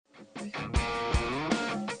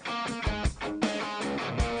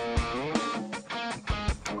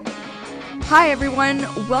Hi, everyone.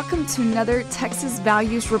 Welcome to another Texas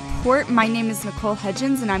Values Report. My name is Nicole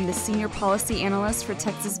Hudgens, and I'm the Senior Policy Analyst for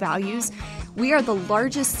Texas Values. We are the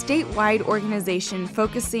largest statewide organization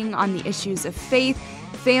focusing on the issues of faith,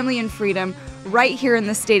 family, and freedom right here in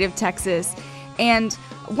the state of Texas. And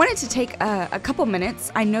I wanted to take a couple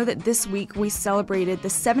minutes. I know that this week we celebrated the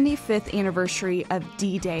 75th anniversary of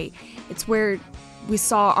D-Day. It's where we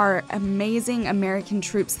saw our amazing American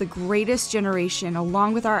troops, the greatest generation,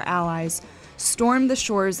 along with our allies, storm the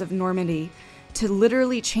shores of Normandy to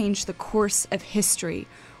literally change the course of history,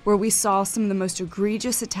 where we saw some of the most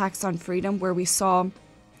egregious attacks on freedom, where we saw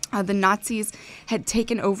the Nazis had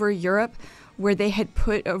taken over Europe, where they had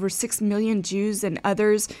put over 6 million Jews and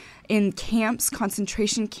others in camps,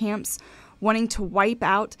 concentration camps, wanting to wipe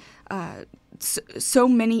out so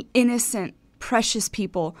many innocent, precious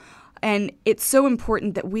people. And it's so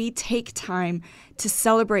important that we take time to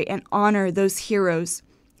celebrate and honor those heroes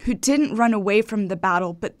who didn't run away from the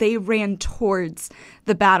battle, but they ran towards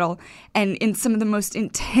the battle and in some of the most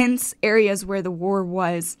intense areas where the war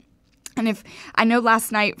was. And I know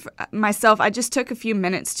last night myself, I just took a few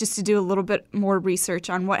minutes just to do a little bit more research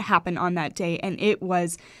on what happened on that day, and it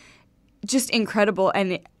was just incredible.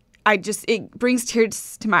 And it brings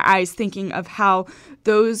tears to my eyes thinking of how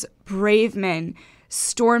those brave men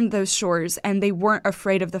stormed those shores, and they weren't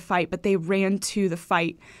afraid of the fight, but they ran to the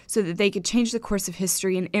fight so that they could change the course of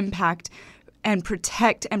history and impact and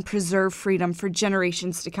protect and preserve freedom for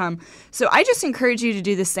generations to come. So I just encourage you to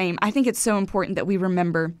do the same. I think it's so important that we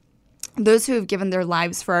remember those who have given their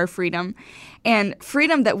lives for our freedom, and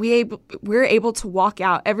freedom that we're able to walk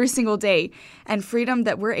out every single day, and freedom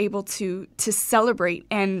that we're able to celebrate.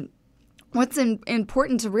 And what's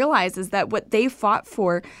important to realize is that what they fought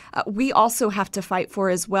for, we also have to fight for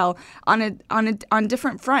as well on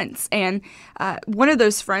different fronts. And one of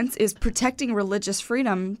those fronts is protecting religious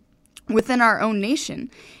freedom within our own nation.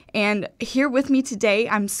 And here with me today,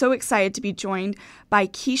 I'm so excited to be joined by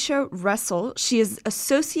Keisha Russell. She is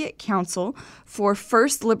Associate Counsel for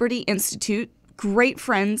First Liberty Institute, great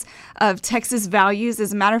friends of Texas Values.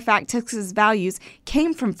 As a matter of fact, Texas Values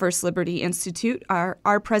came from First Liberty Institute.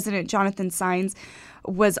 Our president, Jonathan Saenz,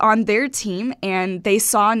 was on their team, and they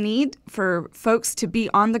saw a need for folks to be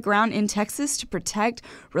on the ground in Texas to protect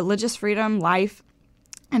religious freedom, life,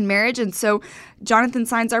 and marriage. And so Jonathan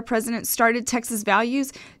Saenz, our president, started Texas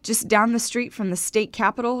Values just down the street from the state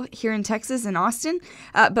capitol here in Texas in Austin.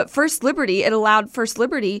 But First Liberty, it allowed First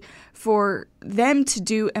Liberty for them to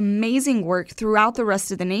do amazing work throughout the rest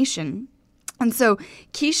of the nation. And so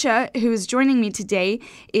Keisha, who is joining me today,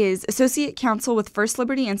 is Associate Counsel with First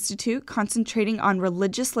Liberty Institute, concentrating on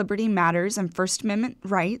religious liberty matters and First Amendment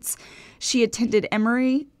rights. She attended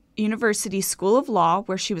Emory University School of Law,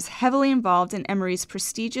 where she was heavily involved in Emory's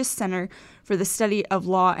prestigious Center for the Study of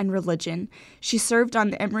Law and Religion. She served on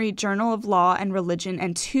the Emory Journal of Law and Religion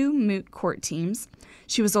and 2 moot court teams.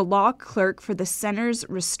 She was a law clerk for the Center's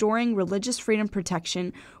Restoring Religious Freedom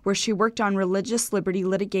Protection, where she worked on religious liberty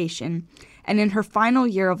litigation. And in her final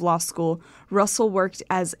year of law school, Russell worked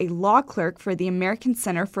as a law clerk for the American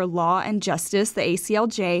Center for Law and Justice, the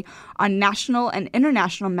ACLJ, on national and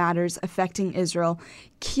international matters affecting Israel.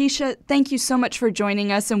 Keisha, thank you so much for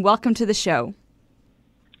joining us, and welcome to the show.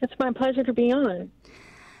 It's my pleasure to be on.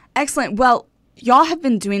 Excellent. Well, y'all have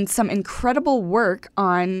been doing some incredible work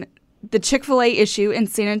on the Chick-fil-A issue in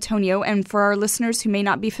San Antonio. And for our listeners who may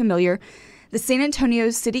not be familiar, the San Antonio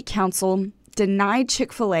City Council banned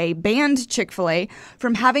Chick-fil-A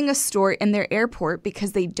from having a store in their airport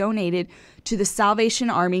because they donated to the Salvation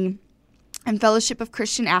Army and Fellowship of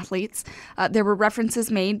Christian Athletes. There were references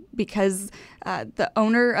made because the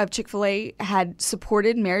owner of Chick-fil-A had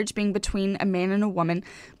supported marriage being between a man and a woman.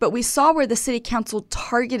 But we saw where the city council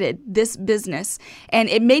targeted this business, and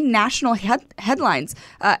it made national headlines.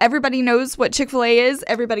 Everybody knows what Chick-fil-A is.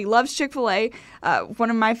 Everybody loves Chick-fil-A, one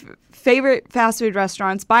of my favorite fast food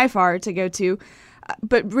restaurants by far to go to.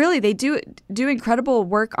 But really, they do incredible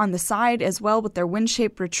work on the side as well with their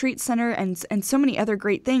WinShape Retreat Center and so many other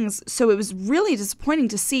great things. So it was really disappointing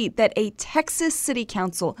to see that a Texas City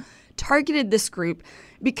Council targeted this group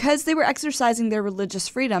because they were exercising their religious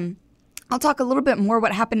freedom. I'll talk a little bit more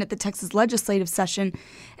what happened at the Texas legislative session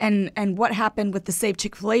and what happened with the Save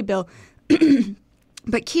Chick-fil-A bill.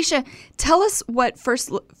 But Keisha, tell us what First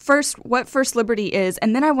Liberty is,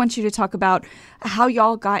 and then I want you to talk about how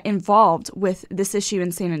y'all got involved with this issue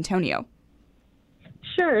in San Antonio.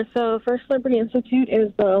 Sure. So First Liberty Institute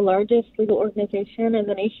is the largest legal organization in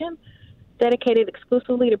the nation dedicated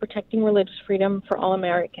exclusively to protecting religious freedom for all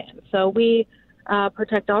Americans. So we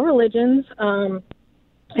protect all religions, and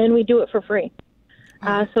we do it for free.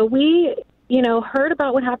 So we heard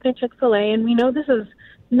about what happened at Chick-fil-A, and we know this is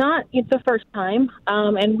not the first time,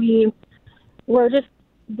 and we were just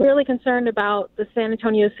really concerned about the San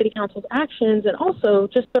Antonio City Council's actions and also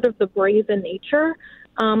just sort of the brazen nature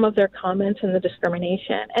of their comments and the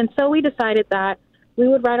discrimination. And so we decided that we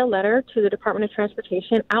would write a letter to the Department of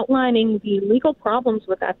Transportation outlining the legal problems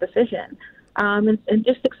with that decision, and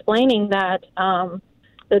just explaining that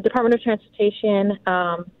the Department of Transportation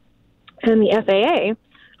and the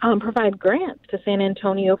FAA provide grants to San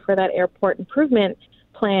Antonio for that airport improvement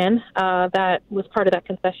plan that was part of that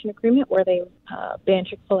concession agreement where they banned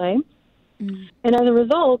Chick-fil-A. And as a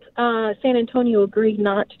result, San Antonio agreed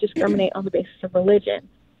not to discriminate on the basis of religion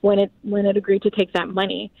when it agreed to take that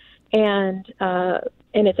money. And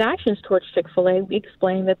in its actions towards Chick-fil-A, we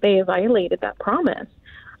explained that they violated that promise.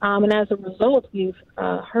 And as a result, we've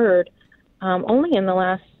heard only in the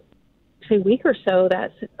last week or so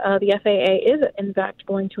that the FAA is, in fact,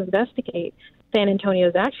 going to investigate San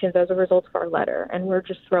Antonio's actions as a result of our letter. And we're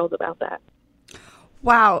just thrilled about that.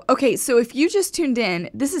 Wow. Okay, so if you just tuned in,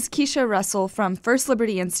 this is Keisha Russell from First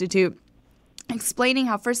Liberty Institute explaining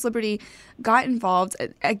how First Liberty got involved.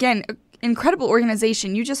 Again, incredible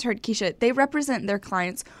organization. You just heard Keisha. They represent their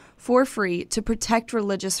clients for free to protect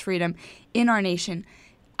religious freedom in our nation.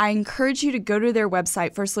 I encourage you to go to their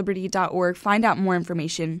website, firstliberty.org, find out more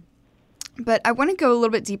information. But I want to go a little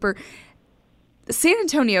bit deeper. San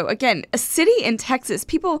Antonio, again, a city in Texas.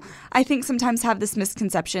 People, I think, sometimes have this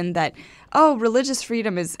misconception that, religious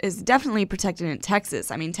freedom is definitely protected in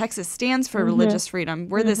Texas. I mean, Texas stands for religious freedom.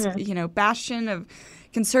 We're this, bastion of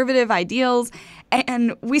conservative ideals.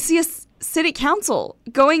 And we see a city council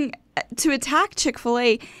going to attack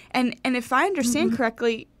Chick-fil-A. And if I understand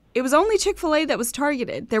correctly, it was only Chick-fil-A that was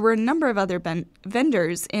targeted. There were a number of other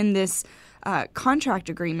vendors in this contract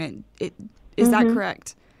agreement. Is that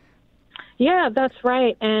correct? Yeah, that's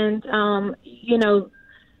right. And,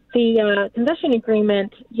 the concession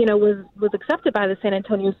agreement, was accepted by the San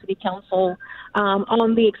Antonio City Council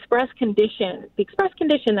on the express condition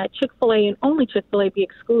that Chick-fil-A and only Chick-fil-A be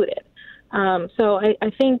excluded. So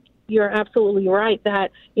I think you're absolutely right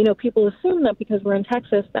that, people assume that because we're in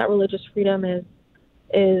Texas that religious freedom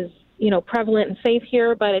is prevalent and safe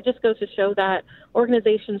here, but it just goes to show that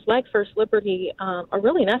organizations like First Liberty are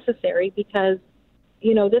really necessary because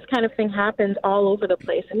this kind of thing happens all over the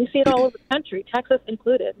place, and we see it all over the country, Texas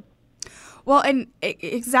included. Well, and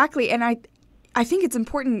exactly, and I think it's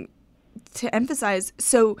important to emphasize,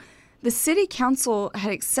 so the city council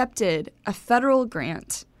had accepted a federal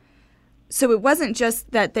grant. So it wasn't just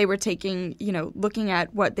that they were taking, looking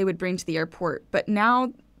at what they would bring to the airport, but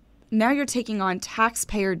now you're taking on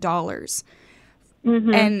taxpayer dollars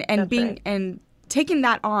and taking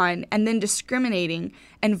that on and then discriminating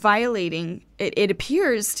and violating, it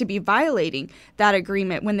appears to be violating that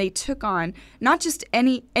agreement when they took on not just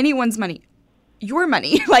anyone's money, your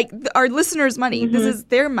money, like our listeners' money. This is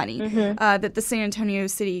their money that the San Antonio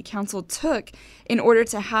City Council took in order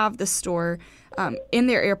to have the store in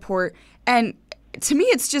their airport. And to me,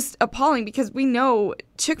 it's just appalling because we know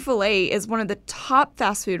Chick-fil-A is one of the top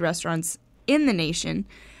fast food restaurants in the nation.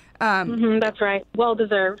 That's right. Well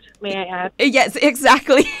deserved, may I add. Yes,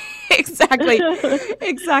 exactly. Exactly.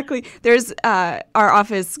 There's our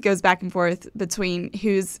office goes back and forth between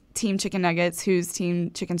who's team chicken nuggets, who's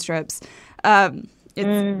team chicken strips.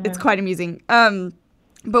 It's quite amusing.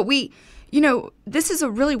 But this is a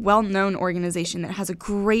really well-known organization that has a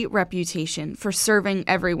great reputation for serving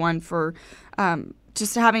everyone, for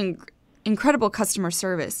just having incredible customer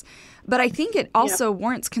service. But I think it also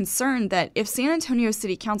warrants concern that if San Antonio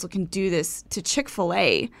City Council can do this to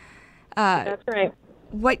Chick-fil-A, that's right.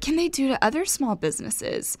 What can they do to other small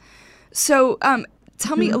businesses? So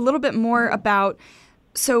tell me a little bit more about,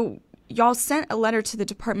 so y'all sent a letter to the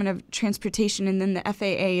Department of Transportation and then the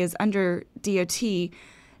FAA is under DOT.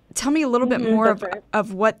 Tell me a little bit more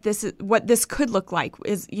of what this could look like.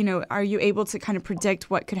 Are you able to kind of predict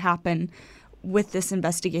what could happen with this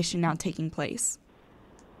investigation now taking place?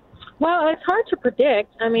 Well, it's hard to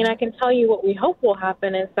predict. I mean, I can tell you what we hope will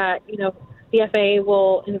happen is that, the FAA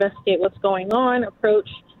will investigate what's going on, approach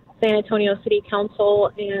San Antonio City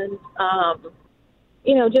Council, and,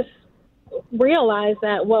 just realize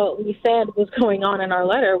that what we said was going on in our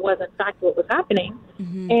letter was, in fact, what was happening.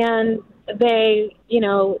 And they,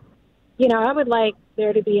 I would like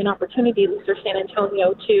there to be an opportunity, at least for San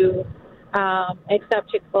Antonio, to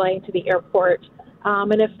accept Chick-fil-A into the airport.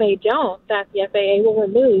 And if they don't, that the FAA will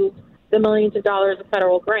remove the millions of dollars of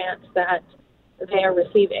federal grants that they are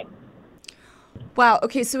receiving. Wow.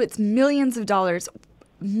 Okay, so it's millions of dollars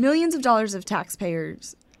of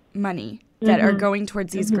taxpayers' money that are going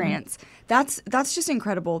towards these grants. That's just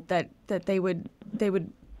incredible that they would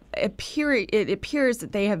appear. It appears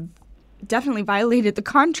that they have definitely violated the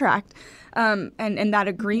contract and that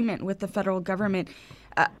agreement with the federal government.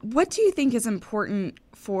 What do you think is important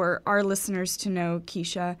for our listeners to know,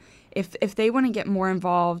 Keisha, if they want to get more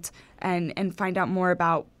involved and find out more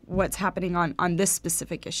about what's happening on this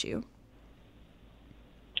specific issue?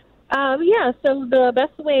 So the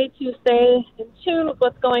best way to stay in tune with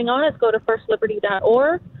what's going on is go to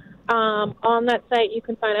firstliberty.org. On that site, you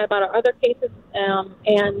can find out about our other cases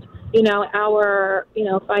and, our,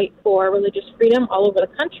 fight for religious freedom all over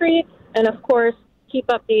the country. And, of course, keep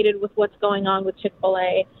updated with what's going on with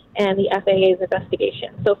Chick-fil-A and the FAA's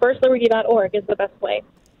investigation. So firstliberty.org is the best way.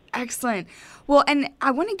 Excellent. Well, and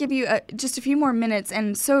I want to give you just a few more minutes,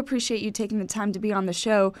 and so appreciate you taking the time to be on the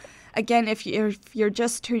show. Again, if you're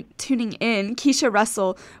just tuning in, Keisha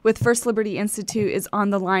Russell with First Liberty Institute is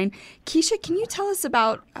on the line. Keisha, can you tell us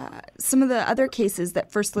about some of the other cases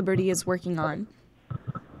that First Liberty is working on?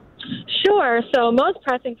 Sure. So most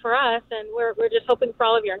pressing for us, and we're just hoping for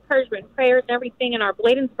all of your encouragement, prayers, and everything in our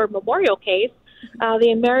Bladensburg Memorial case,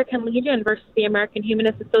 the American Legion versus the American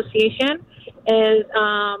Humanist Association is,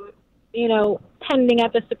 pending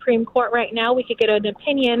at the Supreme Court right now. We could get an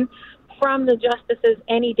opinion from the justices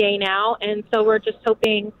any day now, and so we're just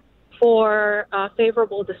hoping for a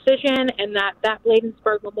favorable decision, and that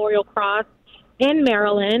Bladensburg Memorial Cross in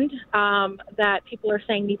Maryland that people are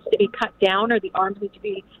saying needs to be cut down or the arms need to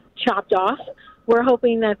be chopped off. We're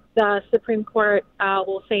hoping that the Supreme Court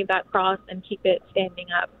will save that cross and keep it standing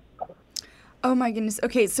up. Oh my goodness.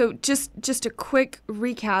 Okay, so just a quick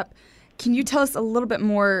recap. Can you tell us a little bit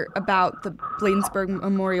more about the Bladensburg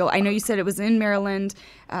Memorial? I know you said it was in Maryland.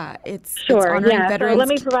 It's honoring veterans. So let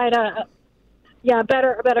me provide a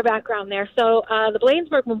better background there. So the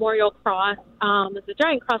Bladensburg Memorial Cross is a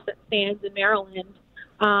giant cross that stands in Maryland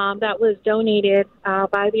that was donated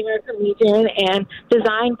by the American Legion and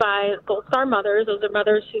designed by Gold Star mothers. Those are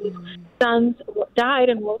mothers whose sons died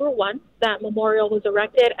in World War I. That memorial was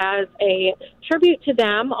erected as a tribute to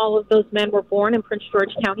them. All of those men were born in Prince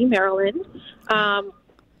George County, Maryland.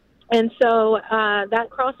 And so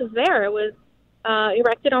that cross is there. It was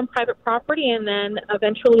erected on private property, and then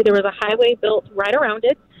eventually there was a highway built right around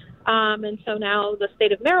it. And so now the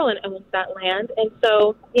state of Maryland owns that land. And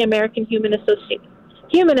so the American Humanist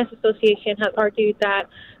Association has argued that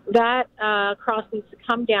cross needs to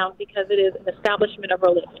come down because it is an establishment of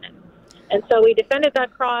religion. And so we defended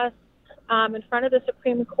that cross in front of the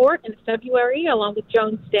Supreme Court in February, along with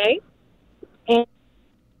Jones Day. And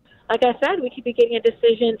like I said, we could be getting a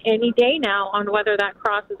decision any day now on whether that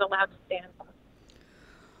cross is allowed to stand.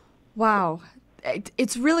 Wow.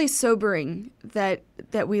 It's really sobering that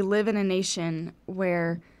we live in a nation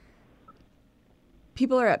where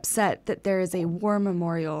people are upset that there is a war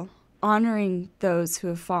memorial honoring those who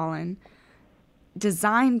have fallen,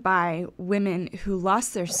 designed by women who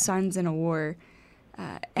lost their sons in a war,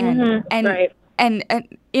 and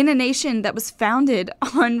in a nation that was founded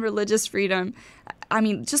on religious freedom. I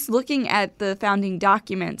mean, just looking at the founding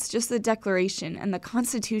documents, just the Declaration and the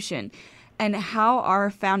Constitution, and how our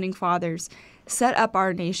founding fathers set up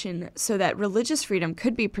our nation so that religious freedom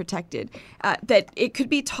could be protected, that it could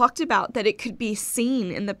be talked about, that it could be seen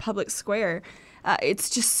in the public square. It's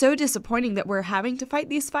just so disappointing that we're having to fight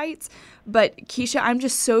these fights. But Keisha, I'm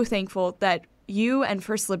just so thankful that you and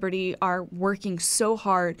First Liberty are working so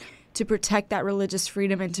hard to protect that religious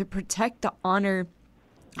freedom and to protect the honor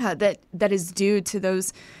that is due to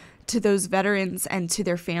those veterans and to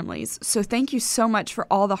their families. So thank you so much for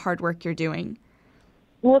all the hard work you're doing.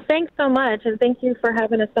 Well, thanks so much, and thank you for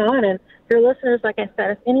having us on. And your listeners, like I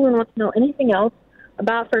said, if anyone wants to know anything else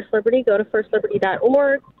about First Liberty, go to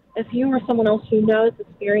firstliberty.org. If you or someone else who knows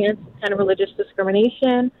experienced kind of religious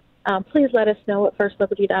discrimination, please let us know at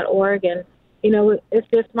firstliberty.org. And, it's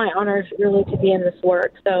just my honor really to be in this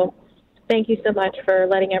work. So thank you so much for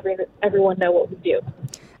letting everyone know what we do.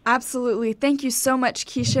 Absolutely. Thank you so much,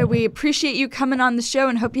 Keisha. We appreciate you coming on the show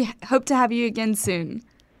and hope to have you again soon.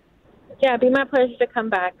 Yeah, it'd be my pleasure to come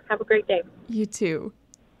back. Have a great day. You too.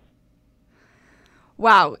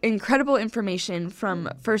 Wow, incredible information from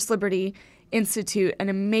First Liberty Institute, an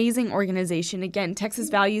amazing organization. Again, Texas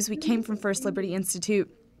Values, we came from First Liberty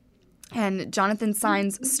Institute, and Jonathan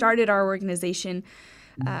Saenz started our organization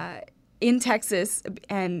in Texas,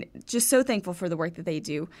 and just so thankful for the work that they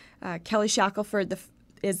do. Kelly Shackelford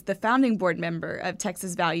is the founding board member of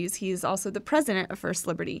Texas Values. He is also the president of First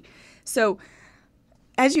Liberty. So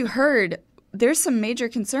as you heard, there's some major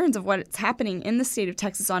concerns of what's happening in the state of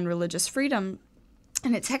Texas on religious freedom.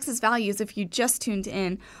 And at Texas Values, if you just tuned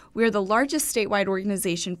in, we are the largest statewide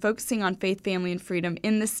organization focusing on faith, family, and freedom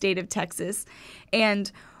in the state of Texas.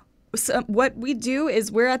 And so what we do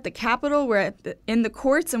is we're at the Capitol, we're in the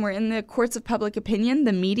courts, and we're in the courts of public opinion,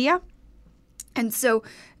 the media. And so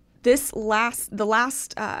the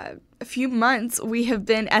last few months, we have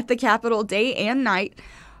been at the Capitol day and night,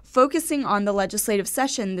 focusing on the legislative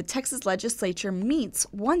session. The Texas legislature meets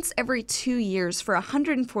once every 2 years for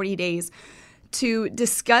 140 days to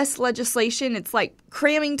discuss legislation. It's like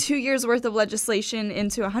cramming 2 years worth of legislation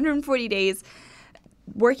into 140 days,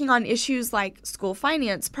 working on issues like school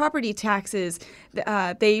finance, property taxes.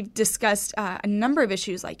 They've discussed a number of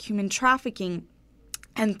issues like human trafficking.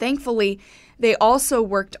 And thankfully, they also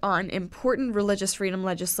worked on important religious freedom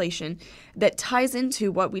legislation that ties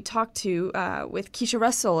into what we talked to with Keisha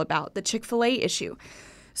Russell about, the Chick-fil-A issue.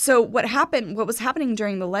 So what was happening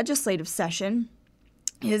during the legislative session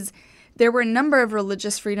is there were a number of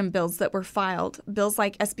religious freedom bills that were filed, bills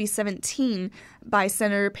like SB 17 by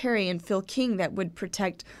Senator Perry and Phil King that would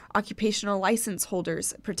protect occupational license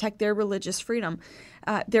holders, protect their religious freedom.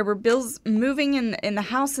 There were bills moving in the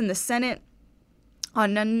House and the Senate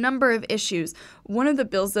on a number of issues. One of the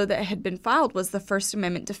bills, though, that had been filed was the First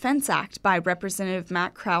Amendment Defense Act by Representative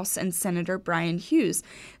Matt Krause and Senator Brian Hughes.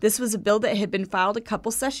 This was a bill that had been filed a couple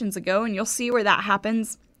sessions ago, and you'll see where that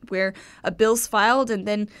happens, where a bill's filed and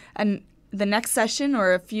then the next session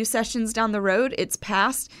or a few sessions down the road, it's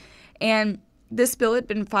passed. And this bill had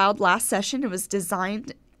been filed last session. It was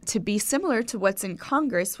designed to be similar to what's in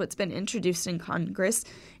Congress, what's been introduced in Congress,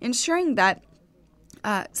 ensuring that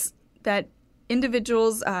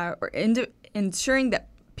individuals ensuring that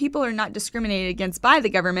people are not discriminated against by the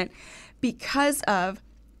government because of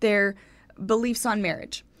their beliefs on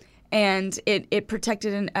marriage. And it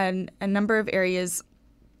protected a number of areas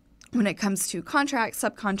when it comes to contracts,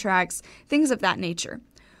 subcontracts, things of that nature.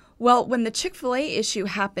 Well, when the Chick-fil-A issue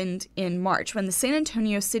happened in March, when the San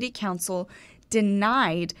Antonio City Council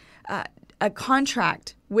denied a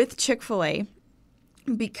contract with Chick-fil-A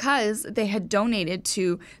because they had donated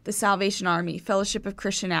to the Salvation Army, Fellowship of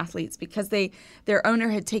Christian Athletes, because their owner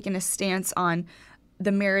had taken a stance on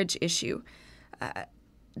the marriage issue,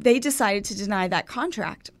 they decided to deny that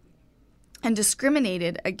contract and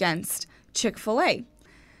discriminated against Chick-fil-A.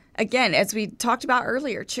 Again, as we talked about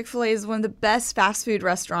earlier, Chick-fil-A is one of the best fast food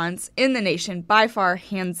restaurants in the nation, by far,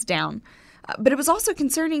 hands down. But it was also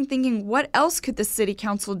concerning thinking, what else could the city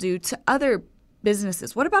council do to other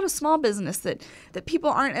businesses? What about a small business that people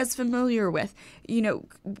aren't as familiar with? You know,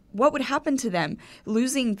 what would happen to them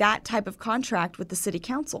losing that type of contract with the city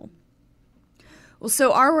council? Well,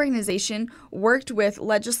 so our organization worked with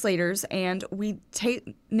legislators, and we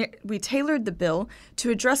tailored the bill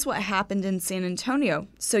to address what happened in San Antonio.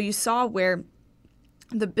 So you saw where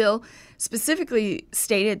the bill specifically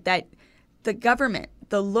stated that the government,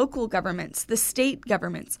 the local governments, the state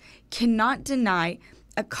governments cannot deny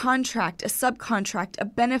a contract, a subcontract, a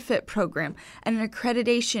benefit program, an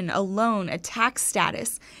accreditation, a loan, a tax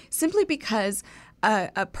status, simply because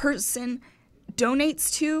a person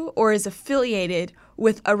donates to or is affiliated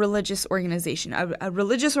with a religious organization, a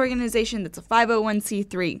religious organization that's a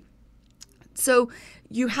 501c3. So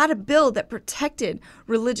you had a bill that protected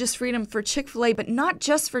religious freedom for Chick-fil-A, but not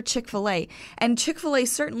just for Chick-fil-A. And Chick-fil-A,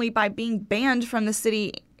 certainly by being banned from the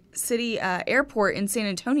city airport in San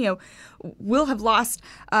Antonio, will have lost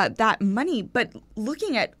that money. But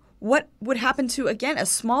looking at what would happen to, again, a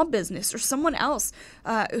small business or someone else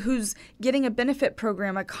who's getting a benefit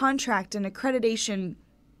program, a contract, an accreditation,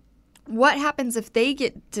 what happens if they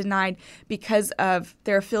get denied because of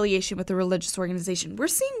their affiliation with a religious organization? We're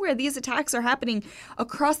seeing where these attacks are happening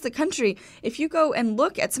across the country. If you go and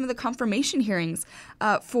look at some of the confirmation hearings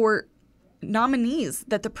for nominees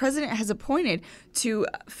that the president has appointed to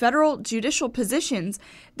federal judicial positions,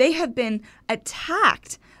 they have been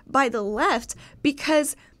attacked by the left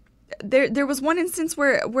because there was one instance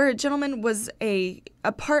where a gentleman was a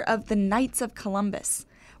part of the Knights of Columbus,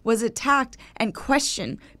 was attacked and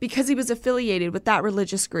questioned because he was affiliated with that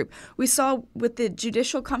religious group. We saw with the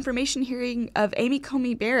judicial confirmation hearing of Amy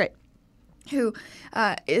Coney Barrett, who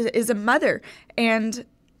is a mother and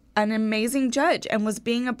an amazing judge and was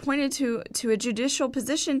being appointed to a judicial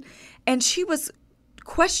position, and she was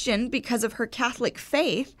questioned because of her Catholic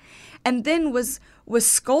faith, and then was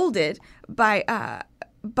scolded by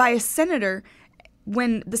a senator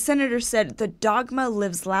when the senator said, "The dogma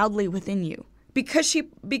lives loudly within you."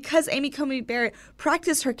 Because Amy Coney Barrett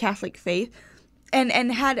practiced her Catholic faith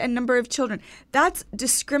and had a number of children. That's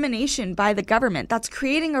discrimination by the government. That's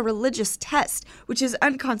creating a religious test, which is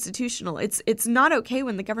unconstitutional. It's not okay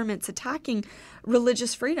when the government's attacking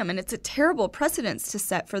religious freedom, and it's a terrible precedence to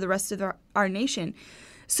set for the rest of our nation.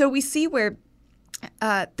 So we see where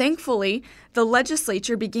thankfully, the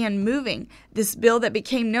legislature began moving this bill that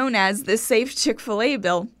became known as the Safe Chick-fil-A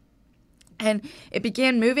bill. And it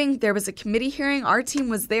began moving. There was a committee hearing. Our team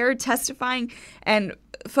was there testifying. And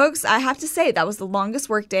folks, I have to say, that was the longest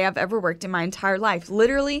work day I've ever worked in my entire life.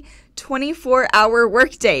 Literally 24-hour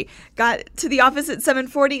work day. Got to the office at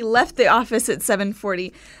 7:40, left the office at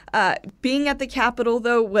 7:40. Being at the Capitol,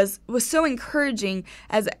 though, was so encouraging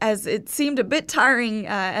as it seemed a bit tiring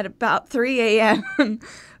at about 3 a.m.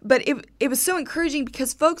 But it was so encouraging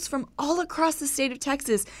because folks from all across the state of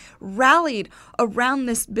Texas rallied around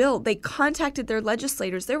this bill. They contacted their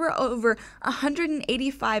legislators. There were over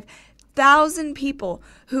 185,000 people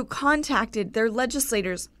who contacted their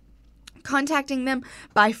legislators, contacting them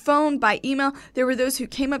by phone, by email. There were those who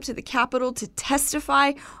came up to the Capitol to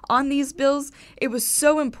testify on these bills. It was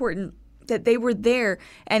so important that they were there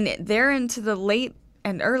and there into the late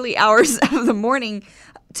and early hours of the morning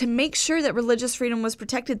to make sure that religious freedom was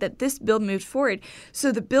protected, that this bill moved forward.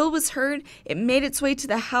 So the bill was heard, it made its way to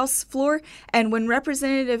the House floor, and when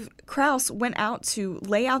Representative Kraus went out to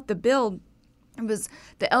lay out the bill, it was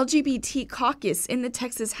the LGBT caucus in the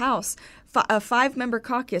Texas House, a 5-member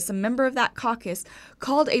caucus, a member of that caucus,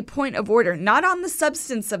 called a point of order, not on the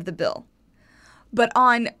substance of the bill, but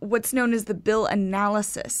on what's known as the bill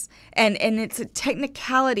analysis. And it's a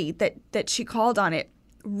technicality that she called on it.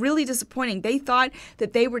 Really disappointing. They thought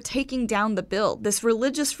that they were taking down the bill, this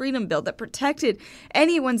religious freedom bill that protected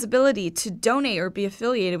anyone's ability to donate or be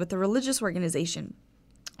affiliated with a religious organization.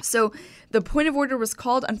 So the point of order was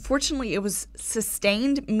called. Unfortunately, it was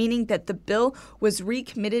sustained, meaning that the bill was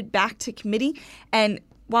recommitted back to committee. And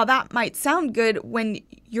while that might sound good, when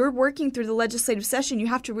you're working through the legislative session, you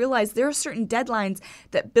have to realize there are certain deadlines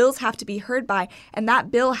that bills have to be heard by, and that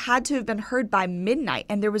bill had to have been heard by midnight,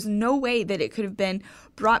 and there was no way that it could have been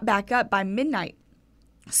brought back up by midnight.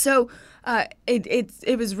 So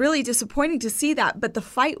it was really disappointing to see that, but the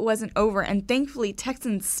fight wasn't over, and thankfully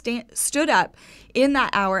Texans stood up in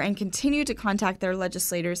that hour and continued to contact their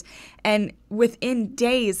legislators, and within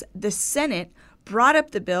days, the Senate brought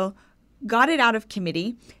up the bill, got it out of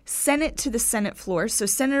committee, sent it to the Senate floor. So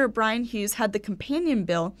Senator Brian Hughes had the companion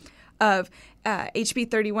bill of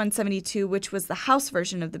HB 3172, which was the House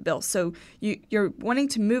version of the bill. So you're wanting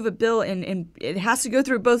to move a bill, and it has to go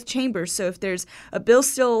through both chambers. So if there's a bill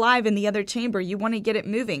still alive in the other chamber, you want to get it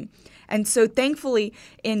moving. And so thankfully,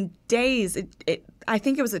 in days, I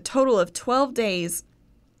think it was a total of 12 days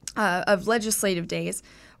of legislative days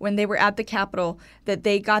when they were at the Capitol, that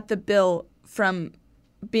they got the bill from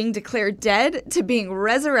being declared dead to being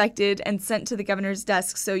resurrected and sent to the governor's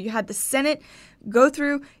desk. So you had the Senate go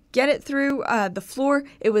through, get it through the floor.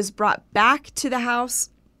 It was brought back to the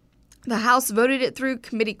House. The House voted it through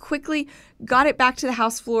committee quickly, got it back to the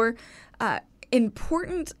House floor.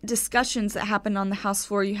 Important discussions that happened on the House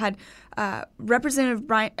floor. You had Representative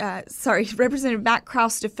Matt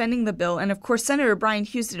Krause defending the bill, and of course Senator Brian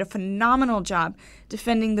Hughes did a phenomenal job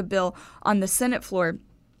defending the bill on the Senate floor.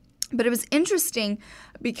 But it was interesting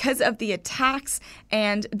because of the attacks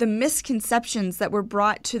and the misconceptions that were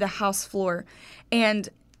brought to the House floor. And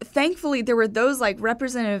thankfully, there were those like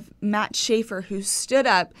Representative Matt Schaefer who stood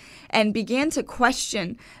up and began to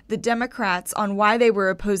question the Democrats on why they were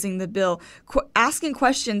opposing the bill, asking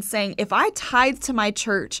questions saying, if I tithe to my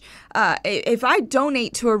church, if I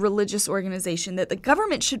donate to a religious organization, that the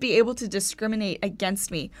government should be able to discriminate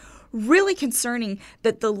against me. Really concerning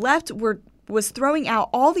that the left was throwing out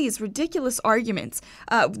all these ridiculous arguments.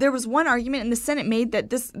 There was one argument in the Senate made that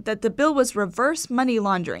the bill was reverse money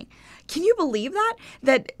laundering. Can you believe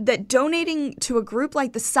that donating to a group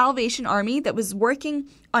like the Salvation Army that was working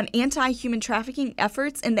on anti-human trafficking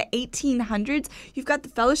efforts in the 1800s, you've got the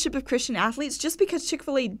Fellowship of Christian Athletes, just because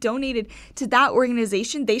Chick-fil-A donated to that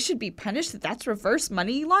organization, they should be punished, that's reverse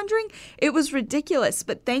money laundering? It was ridiculous,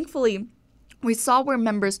 but thankfully, we saw where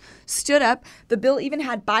members stood up. The bill even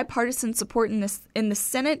had bipartisan support in the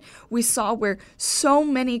Senate. We saw where so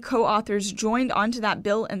many co-authors joined onto that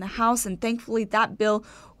bill in the House, and thankfully that bill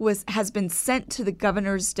has been sent to the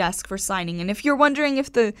governor's desk for signing. And if you're wondering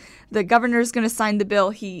if the governor is going to sign the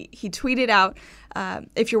bill, he tweeted out,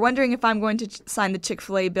 if you're wondering if I'm going to sign the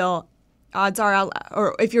Chick-fil-A bill, odds are,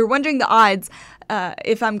 or if you're wondering the odds,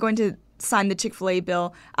 if I'm going to sign the Chick-fil-A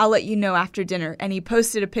bill. I'll let you know after dinner. And he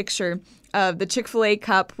posted a picture of the Chick-fil-A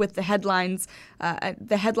cup with the headlines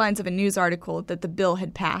of a news article that the bill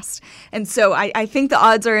had passed. And so I think the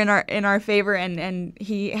odds are in our favor, and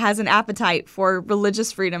he has an appetite for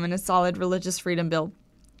religious freedom and a solid religious freedom bill.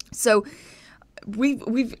 So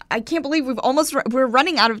I can't believe we're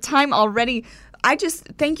running out of time already. I just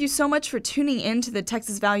thank you so much for tuning in to the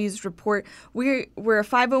Texas Values Report. We're a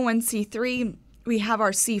 501c3. We have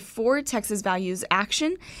our C4, Texas Values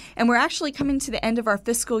Action, and we're actually coming to the end of our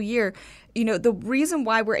fiscal year. You know, the reason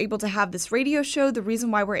why we're able to have this radio show, the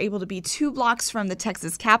reason why we're able to be 2 blocks from the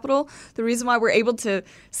Texas Capitol, the reason why we're able to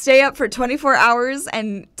stay up for 24 hours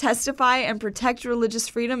and testify and protect religious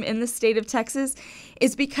freedom in the state of Texas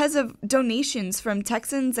is because of donations from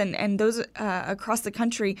Texans and those across the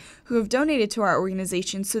country who have donated to our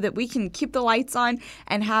organization so that we can keep the lights on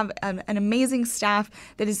and have an amazing staff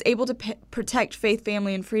that is able to protect faith,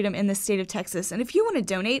 family, and freedom in the state of Texas. And if you want to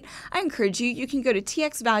donate, I encourage you can go to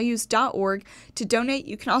txvalues.org to donate.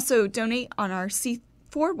 You can also donate on our C4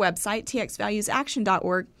 website,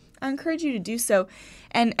 txvaluesaction.org. I encourage you to do so.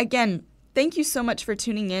 And again, thank you so much for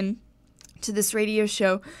tuning in to this radio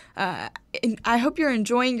show. I hope you're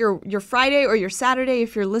enjoying your Friday or your Saturday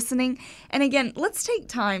if you're listening. And again, let's take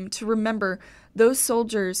time to remember those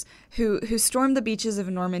soldiers who stormed the beaches of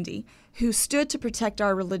Normandy, who stood to protect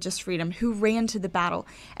our religious freedom, who ran to the battle.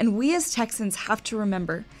 And we as Texans have to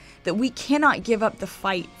remember that we cannot give up the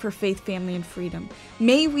fight for faith, family, and freedom.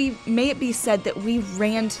 May it be said that we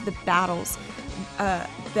ran to the battles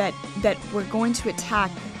that we're going to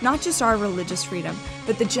attack not just our religious freedom,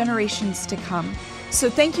 but the generations to come. So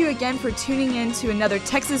thank you again for tuning in to another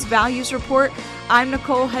Texas Values Report. I'm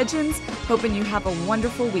Nicole Hudgens, hoping you have a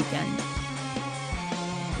wonderful weekend.